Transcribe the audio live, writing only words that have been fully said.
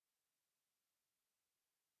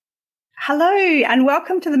Hello and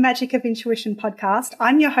welcome to the Magic of Intuition podcast.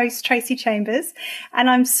 I'm your host, Tracy Chambers, and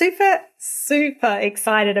I'm super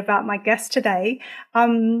excited about my guest today.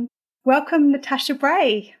 Welcome, Natasha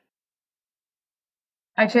Bray.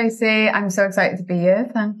 Hi, Tracy. I'm so excited to be here.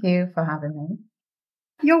 Thank you for having me.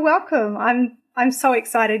 You're welcome. I'm so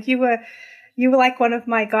excited. You were like one of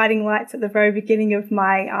my guiding lights at the very beginning of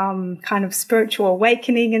my kind of spiritual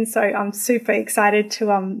awakening, and so I'm super excited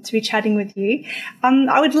to be chatting with you.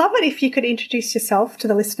 I would love it if you could introduce yourself to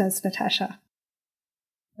the listeners, Natasha.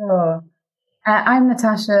 Sure. I'm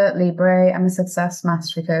Natasha Leigh Bray. I'm a success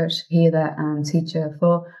mastery coach, healer, and teacher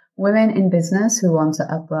for women in business who want to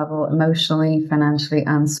up-level emotionally, financially,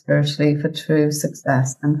 and spiritually for true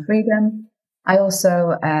success and freedom. I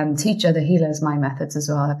also teach other healers my methods as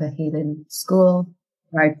well. I have a healing school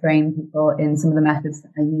where I train people in some of the methods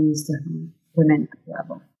that I use to help women at the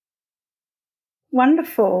level.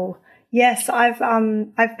 Wonderful. Yes, I've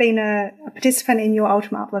been a participant in your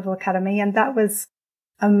Ultimate Up Level Academy, and that was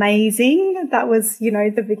amazing. That was,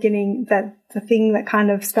 the beginning, the thing that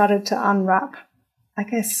kind of started to unwrap, I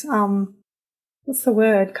guess, what's the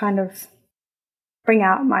word, kind of bring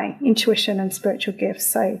out my intuition and spiritual gifts.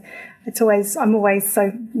 So I'm always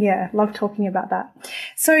love talking about that.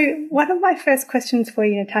 So one of my first questions for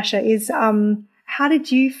you, Natasha, is how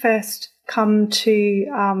did you first come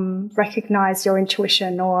to recognize your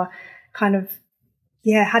intuition, or kind of,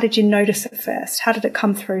 how did you notice it first? How did it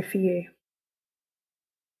come through for you?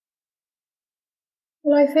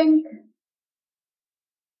 Well, I think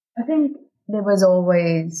there was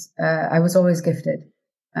always, I was always gifted,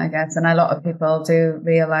 I guess. And a lot of people do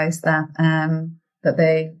realize that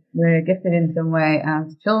they were gifted in some way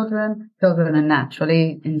as children. Children are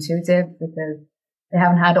naturally intuitive because they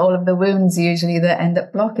haven't had all of the wounds usually that end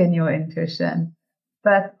up blocking your intuition.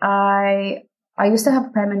 But I used to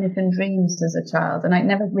have premonition dreams as a child, and I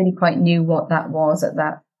never really quite knew what that was at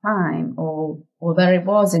that time, or that it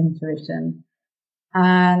was intuition.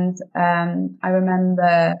 And I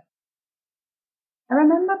remember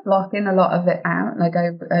blocking a lot of it out. Like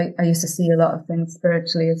I used to see a lot of things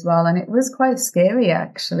spiritually as well. And it was quite scary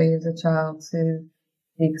actually as a child to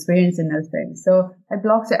be experiencing those things. So I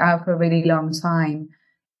blocked it out for a really long time.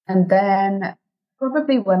 And then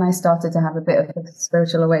probably when I started to have a bit of a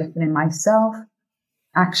spiritual awakening myself,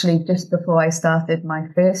 actually just before I started my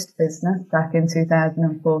first business back in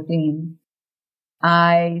 2014,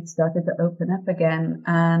 I started to open up again.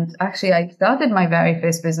 And actually, I started my very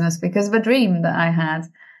first business because of a dream that I had.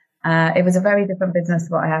 It was a very different business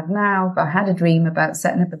to what I have now, but I had a dream about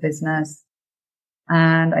setting up a business.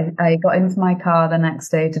 And I got into my car the next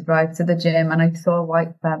day to drive to the gym, and I saw a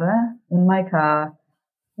white feather in my art.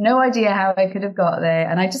 No idea how I could have got there.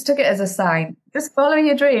 And I just took it as a sign. Just follow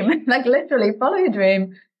your dream, like literally follow your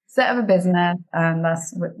dream, set up a business. And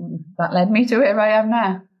that led me to where I am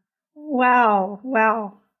now.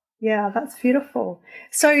 Wow. Yeah, that's beautiful.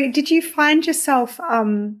 So did you find yourself,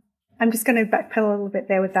 I'm just going to backpedal a little bit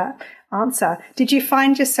there with that answer. Did you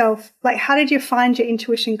find yourself, like, how did you find your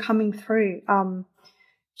intuition coming through?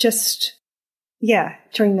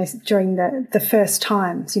 During the first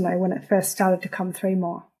times, when it first started to come through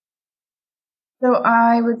more. So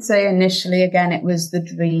I would say initially, again, it was the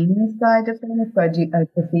dream side of things. So I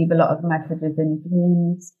receive a lot of messages in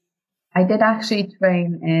dreams. I did actually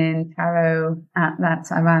train in tarot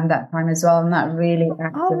around that time as well, and that really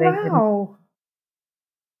activated. Oh, wow.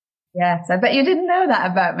 Yes, I bet you didn't know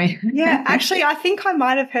that about me. Yeah, actually, I think I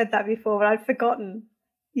might have heard that before, but I'd forgotten.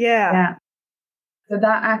 Yeah. So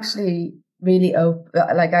that actually really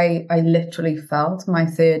I literally felt my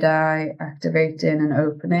third eye activating and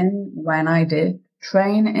opening when I did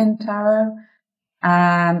train in tarot.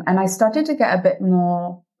 And I started to get a bit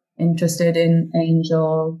more interested in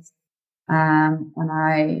angels. And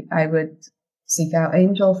I would seek out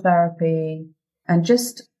angel therapy and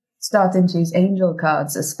just starting to use angel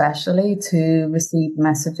cards, especially to receive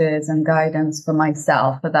messages and guidance for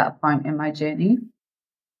myself at that point in my journey.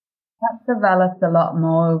 That developed a lot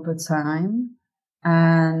more over time.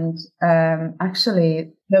 And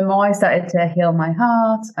actually, the more I started to heal my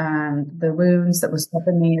heart and the wounds that were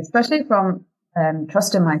stopping me, especially from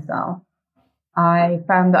trusting myself, I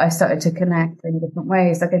found that I started to connect in different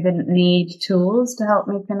ways. Like I didn't need tools to help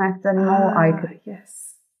me connect anymore. I could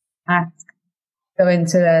go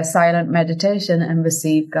into a silent meditation and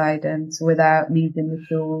receive guidance without needing the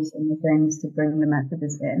tools and the things to bring the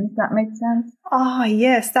messages in. Does that make sense? Oh,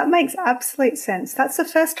 yes, that makes absolute sense. That's the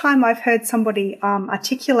first time I've heard somebody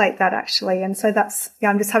articulate that actually. And so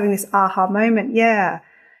I'm just having this aha moment. Yeah.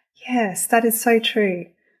 Yes, that is so true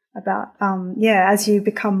about, as you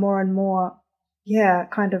become more and more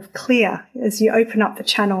kind of clear as you open up the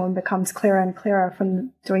channel and becomes clearer and clearer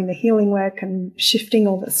from doing the healing work and shifting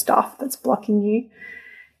all the stuff that's blocking you.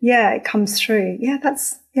 Yeah, it comes through.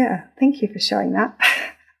 Thank you for sharing that.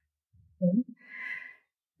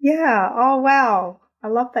 Yeah. Oh, wow. I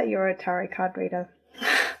love that you're a tarot card reader.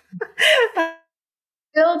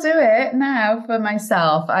 Still do it now for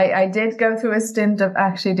myself. I did go through a stint of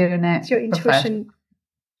actually doing it. It's your intuition.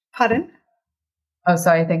 Pardon? Oh,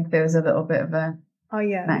 sorry. I think there was a little bit of a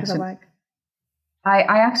connection. I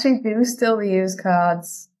actually do still use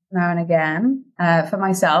cards now and again for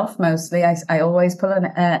myself mostly. I always pull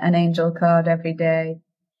an angel card every day,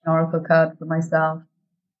 an oracle card for myself,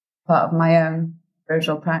 part of my own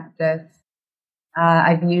spiritual practice.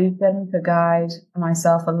 I've used them to guide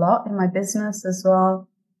myself a lot in my business as well.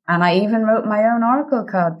 And I even wrote my own oracle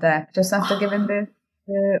card deck just after giving birth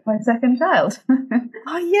to my second child.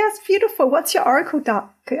 Oh, yes, beautiful. What's your oracle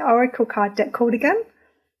card deck called again?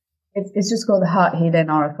 It's just called the Heart Healing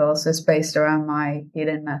Oracle. So it's based around my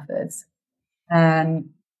healing methods. And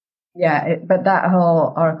but that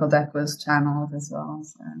whole oracle deck was channeled as well.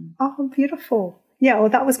 So. Oh, beautiful. Yeah, well,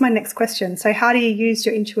 that was my next question. So how do you use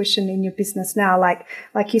your intuition in your business now? Like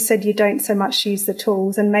you said, you don't so much use the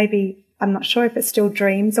tools, and maybe I'm not sure if it's still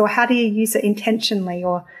dreams, or how do you use it intentionally,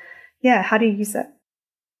 or how do you use it?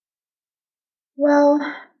 Well,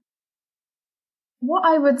 what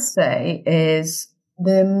I would say is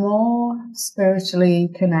the more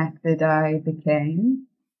spiritually connected I became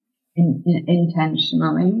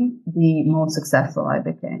intentionally, the more successful I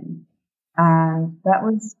became. And that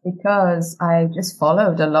was because I just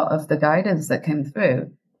followed a lot of the guidance that came through.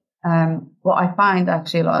 What I find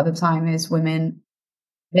actually a lot of the time is women,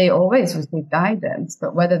 they always receive guidance,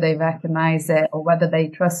 but whether they recognize it or whether they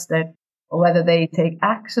trust it or whether they take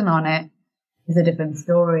action on it is a different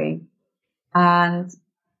story. And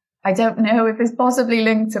I don't know if it's possibly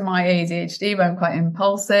linked to my ADHD, but I'm quite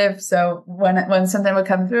impulsive. So when something would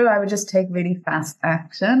come through, I would just take really fast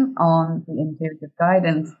action on the intuitive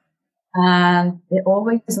guidance. And it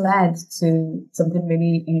always led to something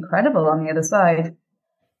really incredible on the other side.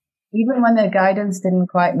 Even when the guidance didn't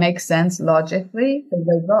quite make sense logically, the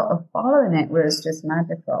result of following it was just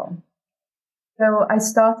magical. So I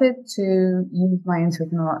started to use my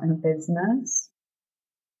intuition a lot in business.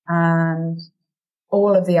 And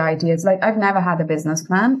all of the ideas, like I've never had a business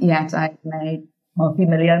plan, yet I've made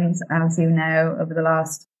multi-millions, as you know, over the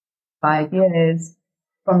last 5 years.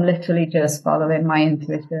 From literally just following my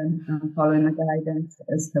intuition and following the guidance that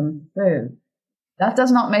has come through. That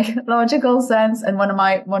does not make logical sense. And one of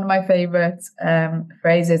my favorite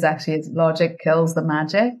phrases actually is logic kills the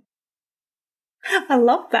magic. I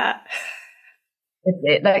love that.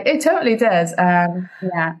 It totally does. I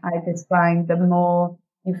just find the more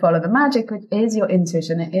you follow the magic, which is your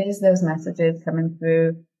intuition, it is those messages coming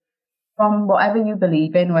through from whatever you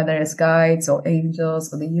believe in, whether it's guides or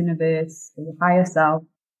angels or the universe or your higher self.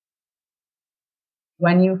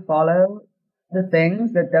 When you follow the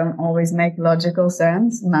things that don't always make logical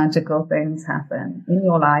sense, magical things happen in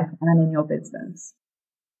your life and in your business.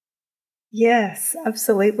 Yes,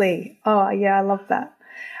 absolutely. Oh, yeah, I love that.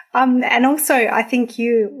 And also, I think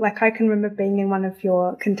I can remember being in one of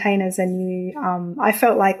your containers, and I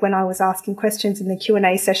felt like when I was asking questions in the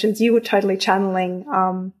Q&A sessions, you were totally channeling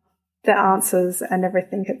the answers and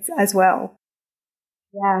everything as well.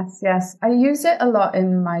 Yes. I use it a lot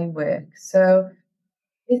in my work. So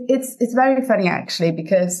it's very funny actually,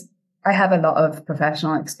 because I have a lot of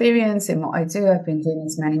professional experience in what I do. I've been doing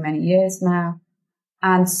this many, many years now.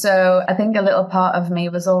 And so I think a little part of me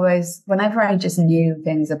was always, whenever I just knew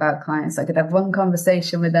things about clients, I could have one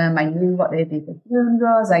conversation with them. I knew what they did for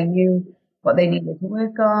funerals. I knew what they needed to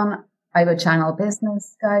work on. I would channel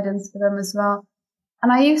business guidance for them as well.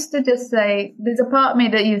 And I used to just say, there's a part of me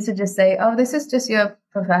that used to just say, oh, this is just your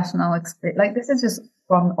professional experience. Like, this is just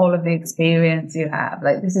from all of the experience you have.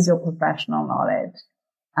 Like, this is your professional knowledge,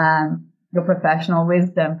 your professional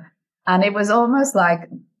wisdom. And it was almost like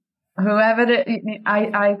whoever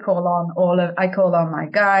I call on my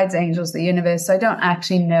guides, angels, the universe. So I don't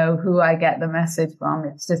actually know who I get the message from.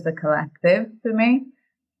 It's just a collective to me.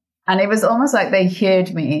 And it was almost like they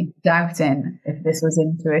heard me doubting if this was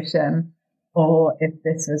intuition or if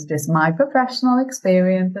this was just my professional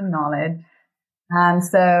experience and knowledge. And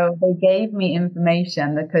so they gave me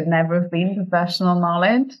information that could never have been professional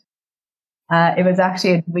knowledge. It was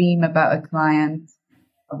actually a dream about a client.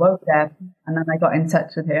 I woke up and then I got in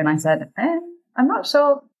touch with her and I said, I'm not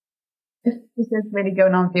sure if this is really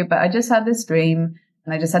going on for you, but I just had this dream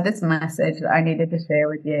and I just had this message that I needed to share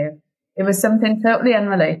with you. It was something totally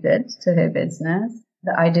unrelated to her business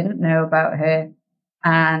that I didn't know about her.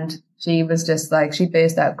 And she was just like, she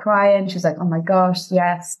burst out crying. She was like, oh my gosh,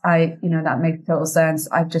 yes, that makes total sense.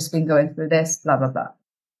 I've just been going through this, blah, blah, blah.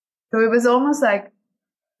 So it was almost like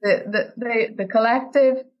the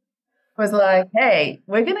collective was like, hey,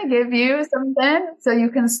 we're going to give you something so you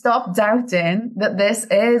can stop doubting that this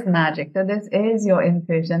is magic, that this is your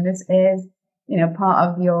intuition, this is, part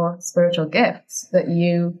of your spiritual gifts that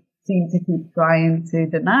you seem to keep trying to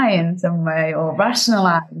deny in some way or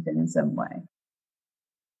rationalize in some way.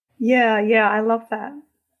 Yeah, I love that.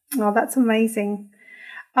 Oh, that's amazing.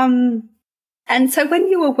 And so when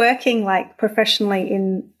you were working like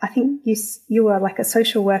professionally I think you were like a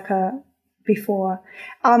social worker before,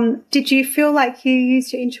 did you feel like you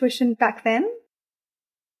used your intuition back then?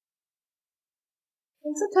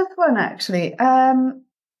 It's a tough one, actually.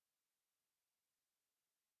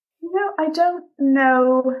 I don't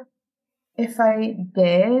know if I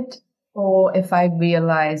did or if I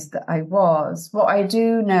realized that I was. What I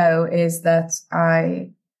do know is that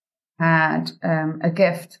I had a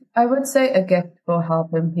gift. I would say a gift for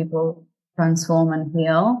helping people transform and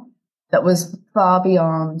heal that was far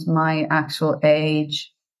beyond my actual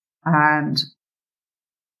age and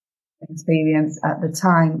experience at the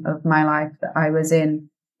time of my life that I was in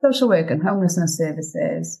social work and homelessness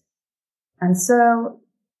services. And so,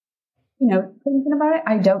 thinking about it,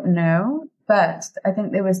 I don't know, but I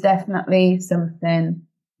think there was definitely something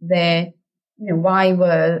there. Why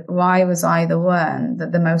was I the one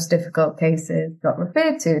that the most difficult cases got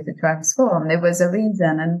referred to transform? There was a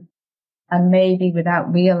reason, and maybe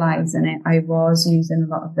without realizing it, I was using a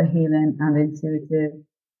lot of the healing and intuitive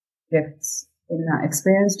gifts in that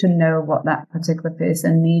experience to know what that particular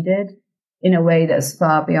person needed in a way that's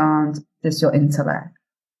far beyond just your intellect.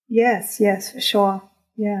 Yes, for sure.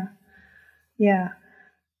 Yeah.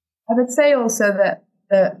 I would say also that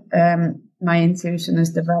my intuition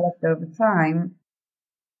has developed over time,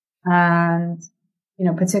 and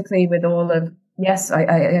particularly with all of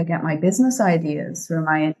I get my business ideas through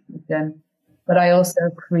my intuition, but I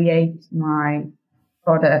also create my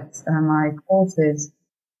products and my courses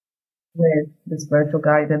with the spiritual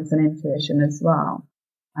guidance and intuition as well.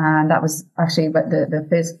 And that was actually the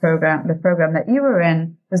first program, the program that you were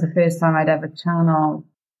in, was the first time I'd ever channeled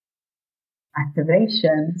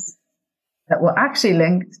activations that were actually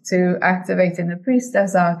linked to activating the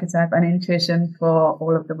priestess archetype and intuition for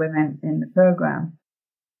all of the women in the program.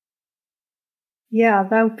 Yeah,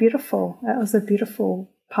 that was beautiful. That was a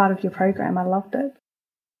beautiful part of your program. I loved it.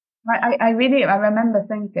 I remember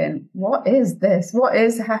thinking, what is this? What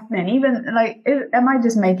is happening? Even am I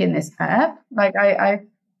just making this up? Like I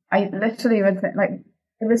literally would think, like,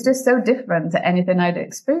 it was just so different to anything I'd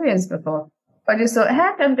experienced before. I just thought,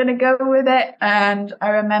 heck, I'm going to go with it. And I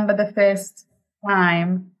remember the first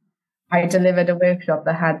time I delivered a workshop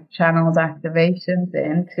that had channeled activations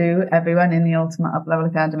into everyone in the Ultimate Up-Level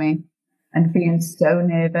Academy, and feeling so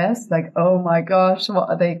nervous, like, oh my gosh, what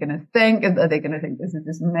are they going to think? Are they going to think this is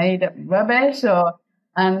just made up rubbish?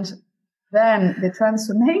 And then the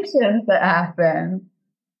transformations that happened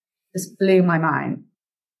just blew my mind.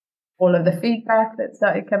 All of the feedback that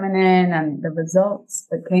started coming in and the results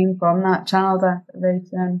that came from that child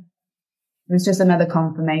activation. It was just another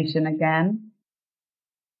confirmation again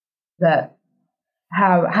that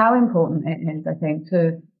how important it is, I think,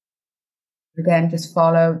 to, again, just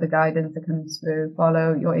follow the guidance that comes through,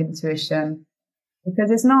 follow your intuition, because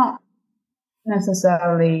it's not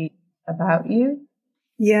necessarily about you.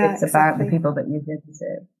 Yeah, it's about the people that you're here to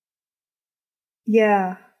serve.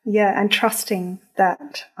 Yeah, and trusting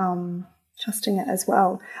that, trusting it as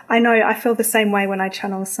well. I know I feel the same way when I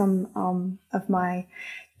channel some of my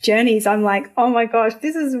journeys. I'm like, oh my gosh,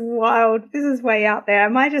 this is wild. This is way out there.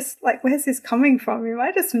 Am I just like, where's this coming from? Am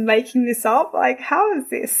I just making this up? Like, how is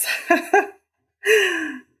this?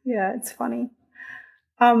 Yeah, it's funny.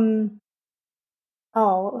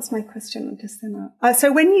 Oh, what was my question just then?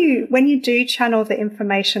 So when you do channel the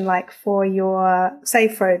information, like for your, say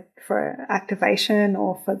for activation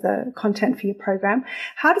or for the content for your program,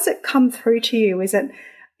 how does it come through to you? Is it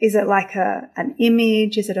like an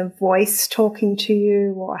image? Is it a voice talking to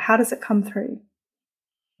you, or how does it come through?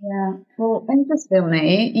 Yeah, well,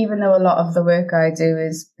 interestingly, even though a lot of the work I do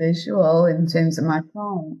is visual in terms of my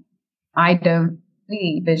client, I don't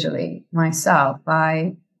see visually myself.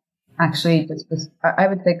 I actually I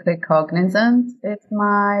would say claircognizance is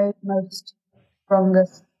my most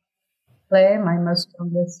strongest play, my most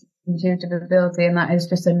strongest intuitive ability, and that is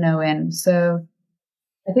just a knowing. So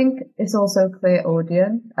I think it's also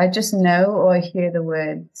clairaudient. I just know or hear the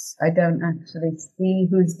words. I don't actually see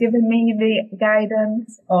who's given me the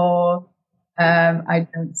guidance, or I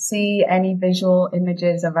don't see any visual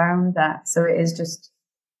images around that. So it is just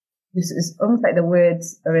it's almost like the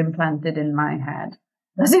words are implanted in my head.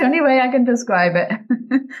 That's the only way I can describe it.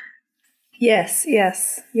 Yes.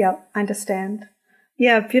 Yeah, I understand.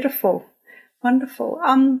 Yeah, beautiful. Wonderful.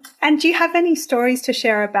 And do you have any stories to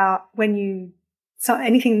share about when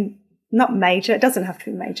anything not major, it doesn't have to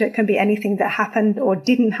be major, it can be anything that happened or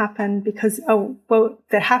didn't happen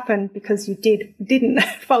that happened because you didn't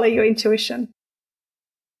follow your intuition?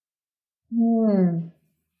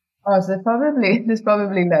 Oh, so there's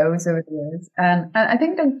probably loads over the years. And I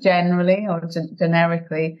think that generally or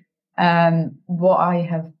generically, what I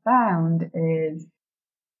have found is,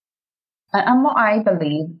 and what I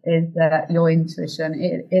believe is that your intuition,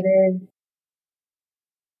 it is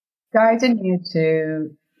guiding you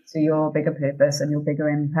to your bigger purpose and your bigger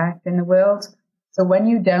impact in the world. So when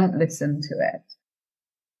you don't listen to it,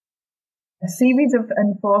 a series of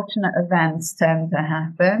unfortunate events tend to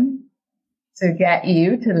happen to get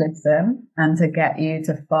you to listen and to get you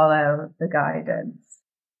to follow the guidance.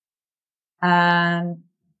 And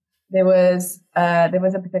there was a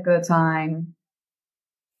particular time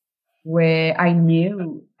where I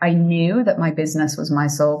knew that my business was my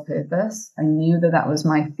sole purpose. I knew that was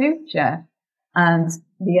my future. And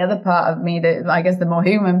the other part of me, that I guess the more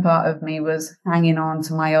human part of me, was hanging on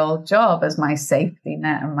to my old job as my safety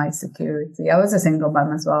net and my security. I was a single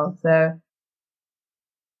mum as well.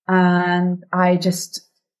 And I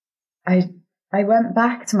went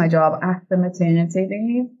back to my job after maternity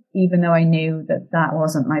leave, even though I knew that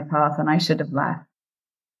wasn't my path and I should have left.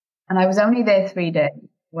 And I was only there 3 days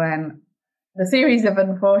when the series of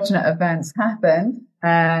unfortunate events happened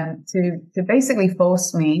to basically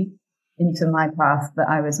force me into my path that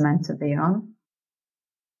I was meant to be on.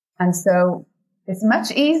 And so it's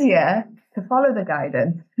much easier to follow the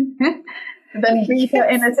guidance than be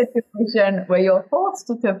put in a situation where you're forced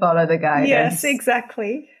to follow the guidance. Yes,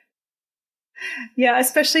 exactly. Yeah,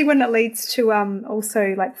 especially when it leads to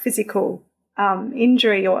also like physical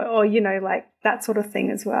injury or like that sort of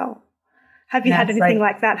thing as well. Have you had anything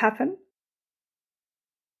like that happen?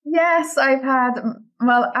 Yes, I've had.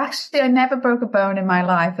 Well, actually, I never broke a bone in my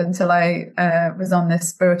life until I was on this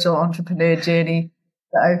spiritual entrepreneur journey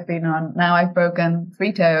that I've been on. Now I've broken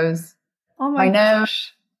 3 toes, my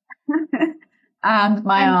nose, and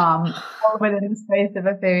my arm, all within the space of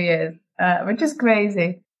a few years, which is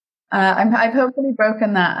crazy. I've hopefully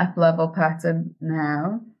broken that up-level pattern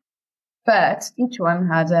now. But each one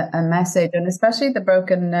had a message, and especially the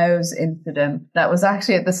broken nose incident. That was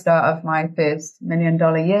actually at the start of my first $1 million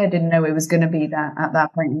year. Didn't know it was going to be that at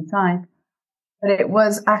that point in time. But it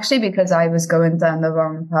was actually because I was going down the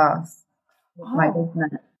wrong path with my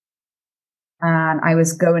business. And I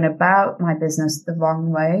was going about my business the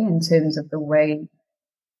wrong way in terms of the way,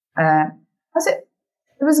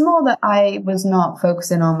 it was more that I was not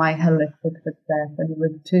focusing on my holistic success, and it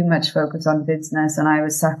was too much focus on business, and I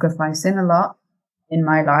was sacrificing a lot in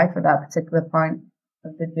my life at that particular point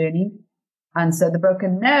of the journey. And so the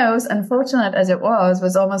broken nose, unfortunate as it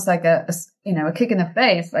was almost like a kick in the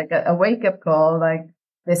face, like a wake-up call, like,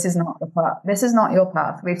 this is not the path. This is not your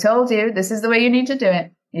path. We've told you this is the way you need to do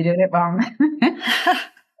it. You're doing it wrong.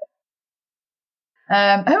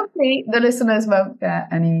 Hopefully the listeners won't get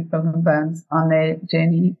any broken bones on their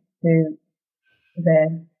journey to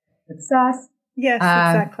their success. Yes,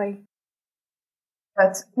 exactly.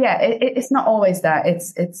 But yeah, it's not always that.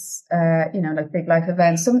 It's like big life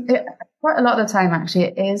events. Quite a lot of the time, actually,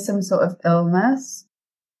 it is some sort of illness,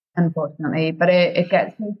 unfortunately. But it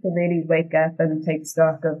gets me to really wake up and take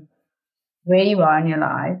stock of where you are in your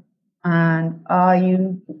life. And are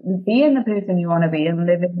you being the person you want to be and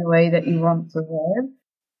living the way that you want to live?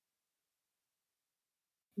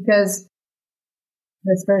 Because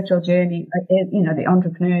the spiritual journey, the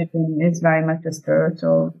entrepreneur journey is very much a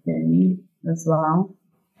spiritual journey as well.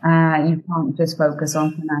 You can't just focus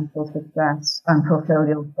on financial success and fulfill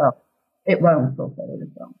yourself. It won't fulfill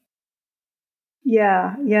yourself.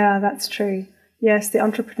 Yeah, that's true. Yes, the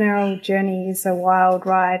entrepreneurial journey is a wild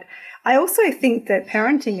ride. I also think that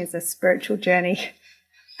parenting is a spiritual journey.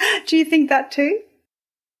 Do you think that too?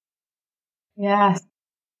 Yes,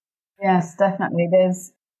 definitely.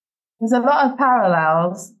 There's a lot of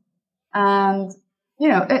parallels, and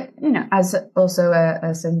as also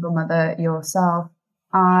a single mother yourself,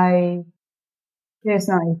 I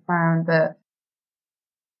personally found that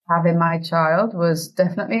having my child was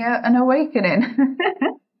definitely an awakening.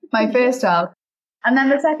 My first child. And then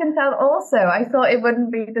the second child also, I thought it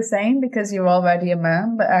wouldn't be the same because you're already a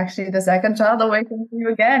mom, but actually the second child awakens you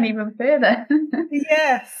again, even further.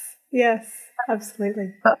 Yes,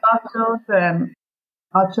 absolutely. But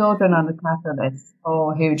our children are the catalyst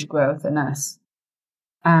for huge growth in us.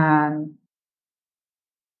 And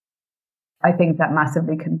I think that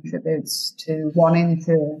massively contributes to wanting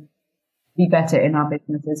to be better in our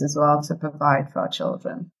businesses as well, to provide for our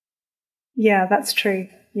children. Yeah, that's true.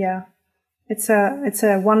 Yeah. It's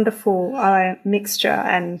a wonderful mixture,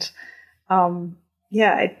 and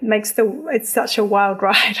it makes it's such a wild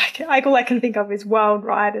ride. All I can think of is wild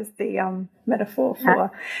ride as the metaphor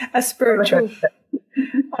for a spiritual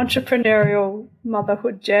entrepreneurial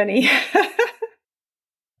motherhood journey.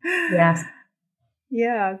 Yes.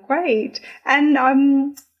 Yeah, great.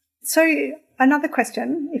 And so another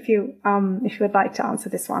question, if you would like to answer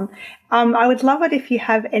this one, I would love it if you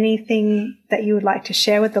have anything that you would like to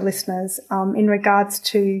share with the listeners in regards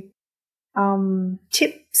to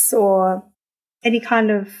tips or any kind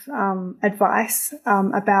of advice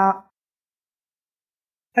about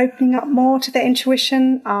opening up more to their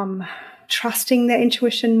intuition, trusting their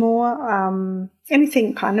intuition more,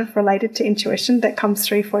 anything kind of related to intuition that comes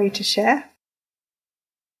through for you to share.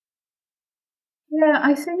 Yeah,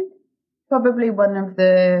 I think probably one of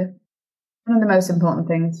the most important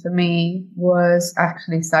things for me was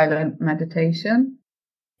actually silent meditation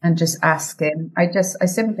and just asking. I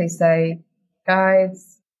simply say,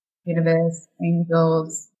 guides, universe,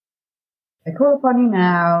 angels, I call upon you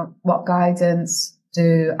now. What guidance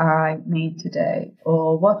do I need today?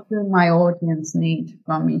 Or what do my audience need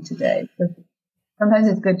from me today? Because sometimes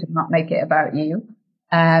it's good to not make it about you,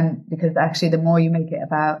 because actually the more you make it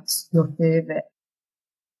about your service,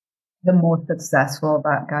 the more successful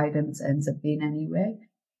that guidance ends up being anyway.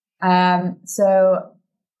 And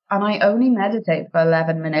I only meditate for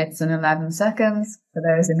 11 minutes and 11 seconds. For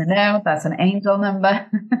those in the know, that's an angel number,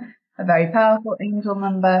 a very powerful angel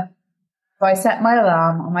number. So I set my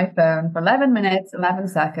alarm on my phone for 11 minutes, 11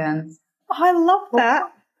 seconds. Oh, I love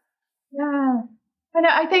that. Yeah.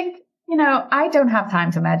 I think, I don't have time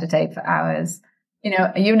to meditate for hours. You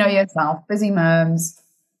know yourself, busy moms,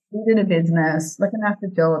 leading a business, looking after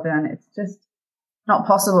children. It's just not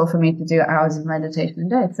possible for me to do hours of meditation a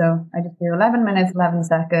day. So I just do 11 minutes, 11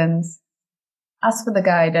 seconds, ask for the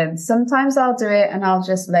guidance. Sometimes I'll do it and I'll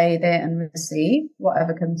just lay there and receive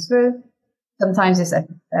whatever comes through. Sometimes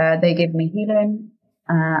they give me healing.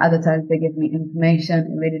 Other times they give me information.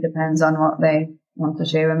 It really depends on what they want to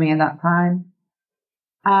share with me at that time.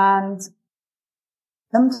 And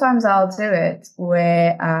sometimes I'll do it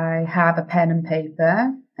where I have a pen and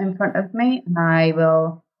paper in front of me, and I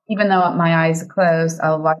will, even though my eyes are closed,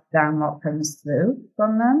 I'll write down what comes through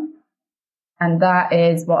from them. And that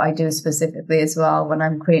is what I do specifically as well when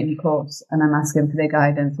I'm creating a course and I'm asking for their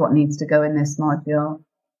guidance, what needs to go in this module,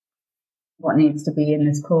 what needs to be in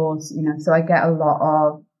this course, so I get a lot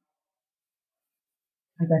of,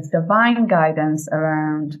 I guess, divine guidance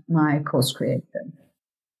around my course creation.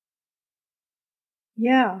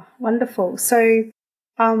 Yeah, wonderful. So,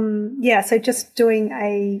 so just doing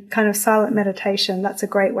a kind of silent meditation, that's a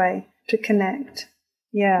great way to connect.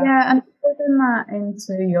 Yeah. Yeah, and putting that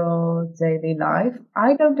into your daily life.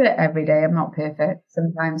 I don't do it every day. I'm not perfect.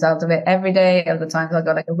 Sometimes I'll do it every day. Other times I'll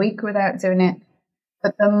go like a week without doing it.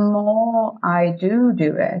 But the more I do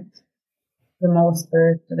it, the more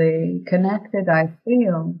spiritually connected I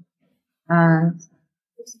feel. And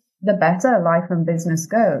the better life and business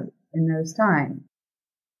goes in those times.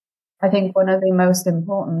 I think one of the most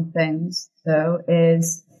important things, though,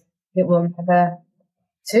 is it will never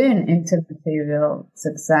turn into material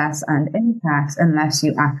success and impact unless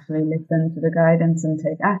you actually listen to the guidance and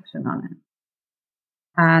take action on it.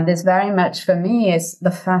 And it's very much, for me, is the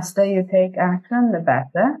faster you take action, the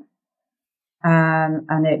better.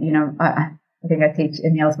 And it, I think I teach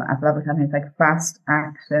in the Ultimate App Level Academy, it's like fast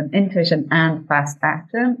action, intuition and fast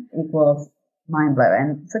action equals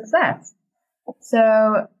mind-blowing success.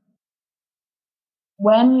 So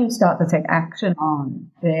when you start to take action on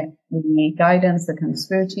the guidance that comes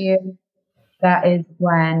through to you, that is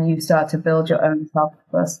when you start to build your own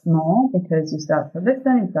self-trust more, because you start to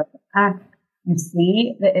listen, you start to act, you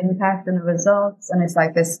see the impact and the results, and it's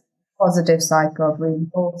like this positive cycle of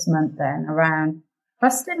reinforcement then around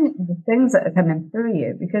trusting the things that are coming through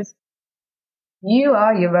you, because you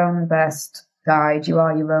are your own best guide, you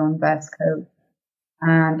are your own best coach,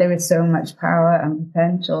 and there is so much power and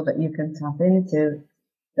potential that you can tap into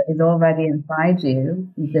that is already inside you.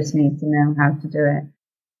 You just need to know how to do it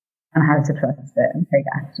and how to trust it and take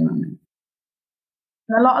action on it.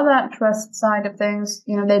 And a lot of that trust side of things,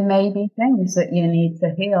 there may be things that you need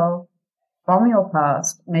to heal from your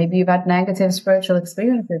past. Maybe you've had negative spiritual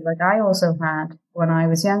experiences like I also had when I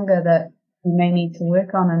was younger that you may need to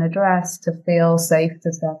work on and address to feel safe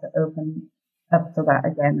to start to open up to that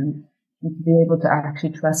again and to be able to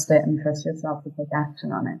actually trust it and trust yourself to take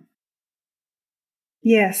action on it.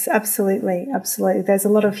 Yes, absolutely. Absolutely. There's a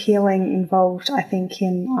lot of healing involved, I think,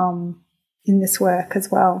 in this work as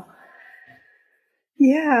well.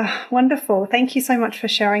 Yeah, wonderful. Thank you so much for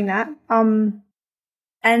sharing that.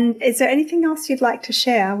 And is there anything else you'd like to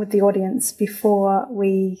share with the audience before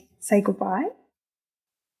we say goodbye?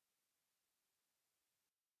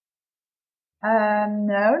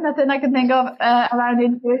 No, nothing I can think of around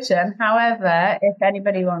intuition. However, if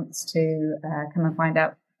anybody wants to come and find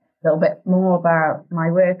out a little bit more about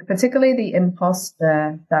my work, particularly the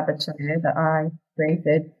imposter saboteur that I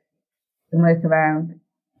created and work around,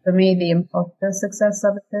 for me, the imposter success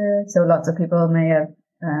saboteur. So lots of people may have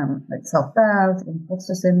like self-doubt,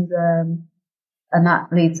 imposter syndrome, and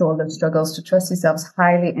that leads to all the struggles to trust yourselves,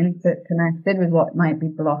 highly interconnected with what might be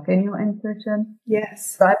blocking your intuition.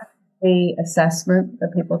 Yes. So the assessment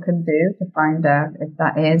that people can do to find out if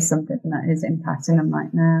that is something that is impacting them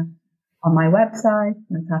right now on my website,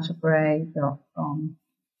 natashabray.com.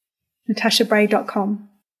 natashabray.com.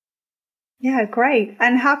 Yeah, great.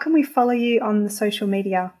 And how can we follow you on the social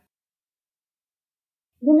media?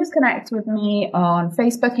 You can just connect with me on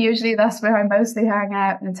Facebook. Usually that's where I mostly hang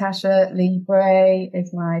out. Natasha Leigh Bray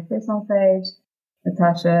is my personal page.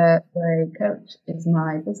 Natasha Bray Coach is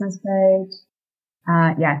my business page.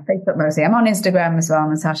 Yeah, Facebook mostly. I'm on Instagram as well,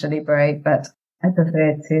 Natasha Leigh Bray, but I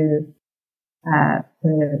prefer to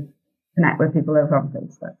connect with people over on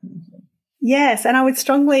Facebook. Yes, and I would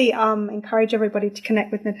strongly encourage everybody to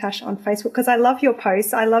connect with Natasha on Facebook because I love your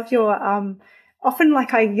posts. I love your often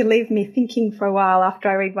you leave me thinking for a while after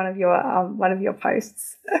I read one of your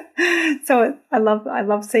posts. So I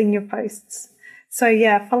love seeing your posts. So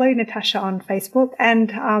yeah, follow Natasha on Facebook,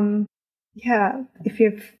 and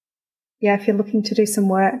if you're looking to do some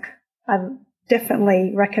work, I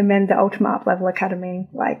definitely recommend the Ultimate Up Level Academy.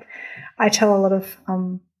 Like I tell a lot of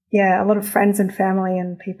friends and family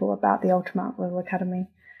and people about the Ultimate Up Level Academy.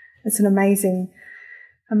 It's an amazing,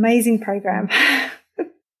 amazing program.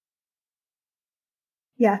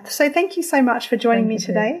 Yeah. So thank you so much for joining me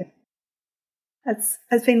today. It's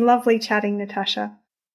been lovely chatting, Natasha.